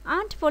வரான்.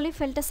 ஆண்ட் போலி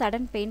ஃபெல்ட் அ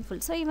சடன்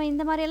பெயின்ஃபுல். ஸோ இவன்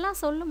இந்த மாதிரியெல்லாம்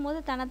சொல்லும் போது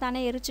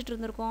தானே எரிச்சிட்டு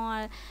இருந்திருக்கோம்,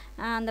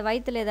 அந்த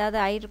வயிற்றில் ஏதாவது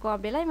ஆயிருக்கும்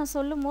அப்படிலாம் இவன்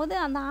சொல்லும் போது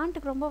அந்த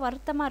ஆண்ட்டுக்கு ரொம்ப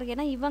வருத்தமாக இருக்குது.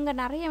 ஏன்னா இவங்க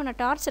நிறைய இவனை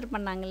டார்ச்சர்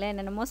பண்ணாங்களே,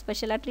 என்னென்னமோ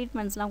ஸ்பெஷலாக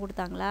ட்ரீட்மெண்ட்ஸ்லாம்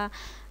கொடுத்தாங்களா,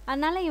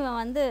 அதனால்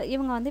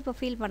இவங்க வந்து இப்போ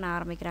ஃபீல் பண்ண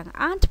ஆரம்பிக்கிறாங்க.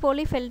 ஆண்ட்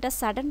போலி ஃபெல்ட் அ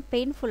சடன்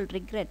பெயின்ஃபுல்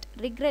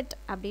ரிக்ரெட்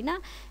அப்படின்னா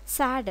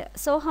சேடு,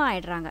 சோகம்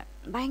ஆகிடுறாங்க.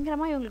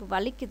 பயங்கரமாக இவங்களுக்கு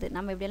வலிக்குது,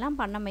 நம்ம இப்படியெல்லாம்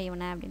பண்ணமே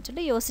இவனை அப்படின்னு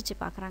சொல்லிட்டு யோசித்து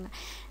பார்க்குறாங்க.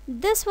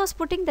 This was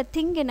pudding the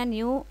thing in a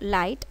new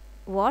light.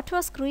 What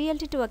was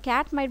cruelty to a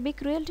cat might be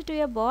cruelty to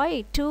a boy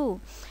too.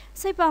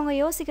 So இப்போ அவங்க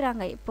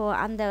யோசிக்கிறாங்க, இப்போது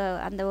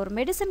அந்த ஒரு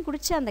மெடிசன்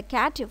குடித்து அந்த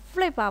கேட்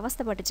எவ்வளோ இப்போ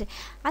அவஸ்தைப்பட்டுச்சு,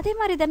 அதே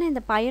மாதிரி தானே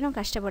இந்த பையனும்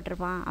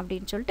கஷ்டப்பட்டுருப்பான்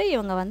அப்படின்னு சொல்லிட்டு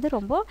இவங்க வந்து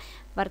ரொம்ப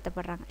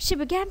வருத்தப்படுறாங்க. She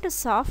began to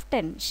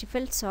soften, she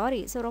felt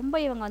sorry. So ரொம்ப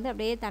இவங்க வந்து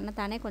அப்படியே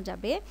தானே கொஞ்சம்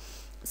அப்படியே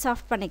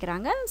சாஃப்ட்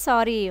பண்ணிக்கிறாங்க.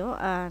 சாரியும்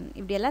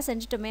இப்படியெல்லாம்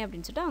செஞ்சுட்டோமே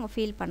அப்படின்னு சொல்லிட்டு அவங்க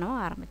ஃபீல்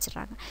பண்ணவும்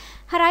ஆரம்பிச்சிடுறாங்க.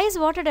 Her ice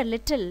vatted a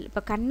little.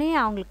 இப்போ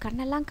அவங்களுக்கு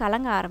கண்ணெல்லாம்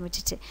கலங்க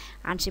ஆரம்பிச்சிச்சு.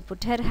 And she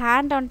put her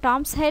hand on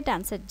Tom's head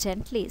and set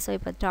gently. So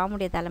இப்போ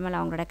டாமுடைய தலைமையில்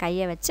அவங்களோட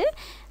கையை வச்சு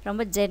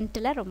ரொம்ப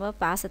ஜென்டிலாக ரொம்ப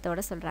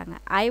பாசத்தோடு சொல்கிறாங்க.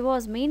 I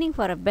was meaning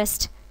for a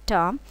best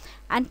Tom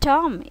and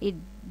Tom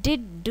it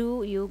did two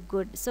you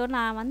good. So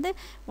நான் வந்து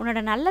உன்னோட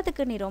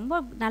நல்லதுக்கு நீ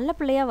ரொம்ப நல்ல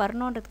பிள்ளையாக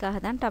வரணுன்றதுக்காக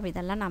தான் டாம்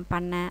இதெல்லாம் நான்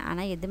பண்ணேன்,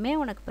 ஆனால் எதுவுமே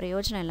உனக்கு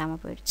பிரயோஜனம்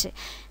இல்லாமல் போயிடுச்சு.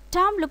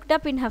 Tom looked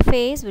up in her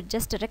face with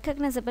just a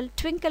recognizable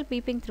twinkle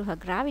peeping through her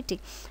gravity.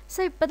 So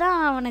இப்போ தான்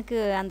அவனுக்கு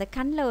அந்த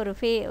கண்ணில்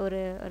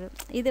ஒரு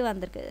இது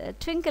வந்திருக்கு,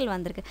 ட்விங்கிள்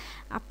வந்திருக்கு.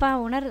 அப்பா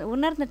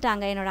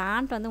உணர்ந்துட்டாங்க, என்னோடய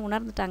ஆண்ட் வந்து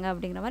உணர்ந்துட்டாங்க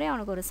அப்படிங்கிற மாதிரி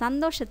அவனுக்கு ஒரு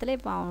சந்தோஷத்தில்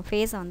இப்போ அவன்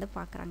ஃபேஸை வந்து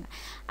பார்க்குறாங்க.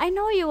 I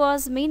know you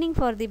was meaning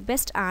for the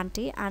best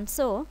aunty and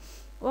so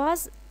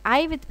was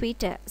I with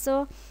Peter. So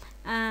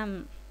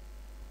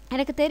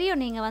எனக்கு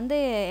தெரியும் நீங்கள் வந்து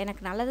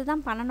எனக்கு நல்லது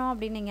தான் பண்ணணும்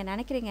அப்படின்னு நீங்கள்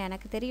நினைக்கிறீங்க,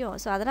 எனக்கு தெரியும்.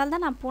 ஸோ அதனால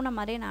தான் நான் பூனை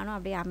மாதிரியே நானும்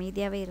அப்படியே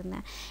அமைதியாகவே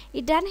இருந்தேன்.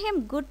 It done him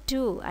good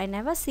two. I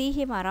never see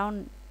him around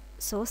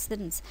so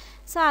since.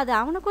 So அது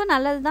அவனுக்கும்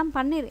நல்லது தான்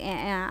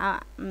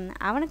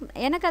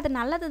எனக்கு அது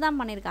நல்லது தான்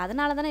பண்ணியிருக்கு.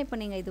 அதனால தானே இப்போ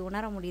நீங்கள் இது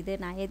உணர முடியுது,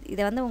 நான்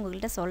இதை வந்து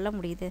உங்கள்கிட்ட சொல்ல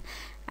முடியுது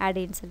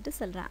அப்படின்னு சொல்லிட்டு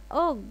சொல்கிறேன்.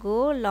 ஓ கோ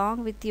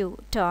long with you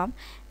Tom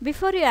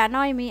before you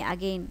அனாய் me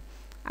again.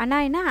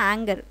 அனாய்னா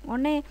anchor.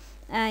 ஒன்னே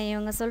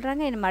இவங்க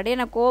சொல்கிறாங்க, என்ன மறுபடியும்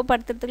நான்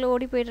கோவப்படுத்துறதுக்குள்ளே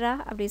ஓடி போய்ட்றா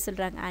அப்படின்னு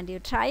சொல்கிறாங்க. And you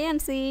try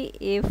and see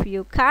if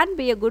you can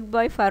be a good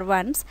bye for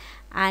once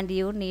and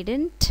you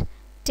நீடன்ட்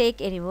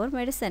take any more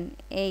medicine.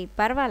 ஏய்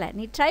பரவாயில்ல,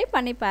 நீ ட்ரை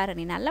பண்ணி பாரு,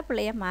 நீ நல்ல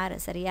பிள்ளையாக மாறு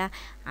சரியா.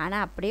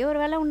 ஆனால் அப்படியே ஒரு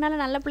வேளை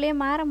உன்னால் நல்ல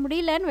பிள்ளையாக மாற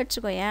முடியலன்னு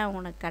வச்சுக்கோ, ஏன்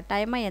உனக்கு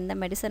கட்டாயமாக எந்த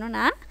மெடிசனும்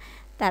நான்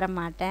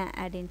தரமாட்டேன்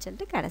அப்படின்னு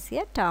சொல்லிட்டு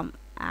கடைசியாக டாம்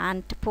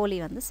அண்ட் போலி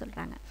வந்து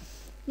சொல்கிறாங்க.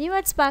 நியூ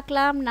வேர்ட்ஸ்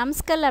பார்க்கலாம்.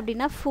 நம்ஸ்கல்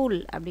அப்படின்னா ஃபூல்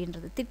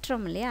அப்படின்றது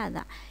திட்டுறோம் இல்லையா,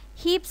 அதுதான்.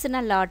 ஹீப்ஸ்னா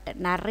லாட்,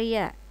 நிறைய.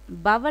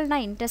 பவல்னா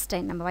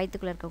இன்டெஸ்டைன், நம்ம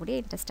வயிற்றுக்குள்ளே இருக்கக்கூடிய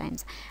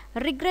இன்டெஸ்டைன்ஸ்.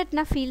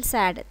 ரிக்ரெட்னா ஃபீல்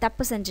சேட்,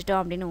 தப்பு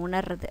செஞ்சிட்டோம் அப்படின்னு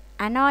உணர்றது.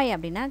 அனாய்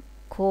அப்படின்னா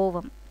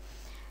கோவம்.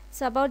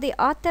 ஸோ அபவுட் தி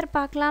ஆத்தர்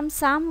பார்க்கலாம்.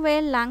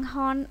 சாம்வேல்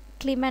லாங்ஹார்ன்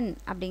கிளிமன்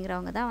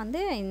அப்படிங்கிறவங்க தான்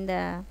வந்து இந்த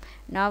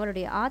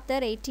நாவலுடைய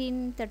ஆத்தர்.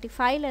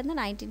 1835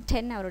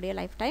 1910 அவருடைய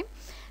life time.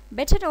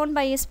 Better known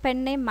by is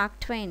pen name mark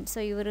Twain. So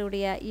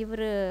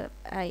இவர்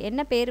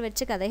என்ன பேர்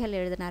வச்சு கதைகள்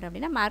எழுதினார்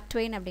அப்படின்னா மார்க்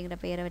ட்வெயின் அப்படிங்கிற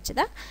பேரை வச்சு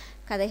தான்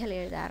கதைகள்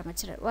எழுத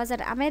ஆரம்பிச்சிட்டார். Was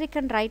an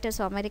American writer.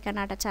 So American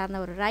நாட்டை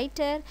சார்ந்த ஒரு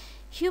ரைட்டர்.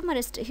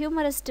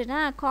 ஹியூமரிஸ்ட்னா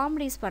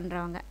காமெடிஸ்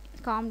பண்ணுறவங்க,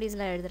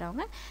 காமெடிஸ்லாம்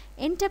எழுதுகிறவங்க.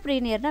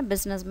 என்டர்ப்ரீனியர்னா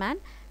பிஸ்னஸ்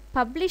மேன்.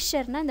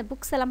 பப்ளிஷர்னால் இந்த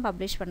புக்ஸ் எல்லாம்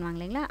பப்ளிஷ் பண்ணுவாங்க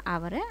இல்லைங்களா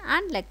அவர்.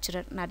 அண்ட்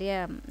லெக்சரர்,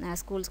 நிறைய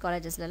ஸ்கூல்ஸ்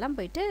காலேஜஸ்லாம்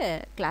போயிட்டு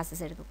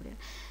கிளாஸஸ் எடுக்கக்கூடிய.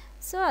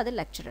 ஸோ அது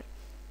lecturer.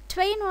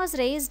 Twain was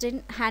raised in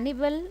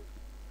Hannibal,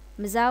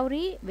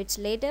 Missouri, which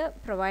later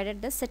provided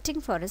the setting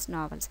for his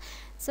novels.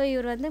 So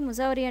இவர் வந்து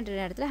முசௌரின்ற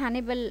இடத்துல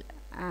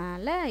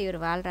ஹனிபல்ல இவர்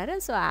வாழ்கிறாரு.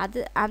 ஸோ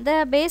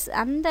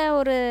அந்த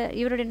ஒரு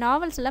இவருடைய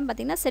நாவல்ஸ் எல்லாம்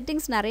பார்த்திங்கன்னா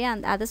செட்டிங்ஸ் நிறையா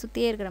அதை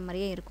சுற்றியே இருக்கிற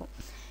மாதிரியே இருக்கும்.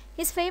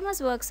 His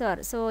famous works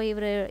R. So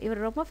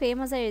இவர் ரொம்ப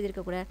ஃபேமஸாக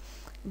எழுதியிருக்கக்கூடிய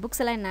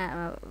புக்ஸ் எல்லாம்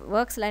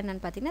ஒர்க்ஸ்லாம்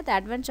என்னென்னு பார்த்தீங்கன்னா தி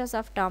அட்வென்ச்சர்ஸ்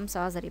ஆஃப் டாம்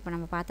சாசர் இப்போ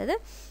நம்ம பார்த்தது,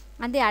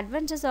 and the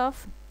adventures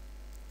of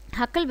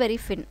Huckleberry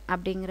fin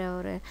அப்படிங்கிற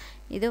ஒரு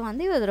இது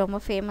வந்து இது ரொம்ப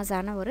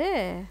ஃபேமஸான ஒரு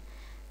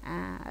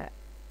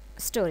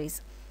stories.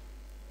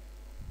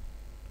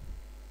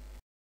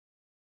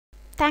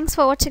 Thanks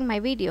for watching my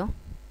video.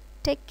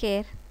 Take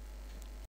care.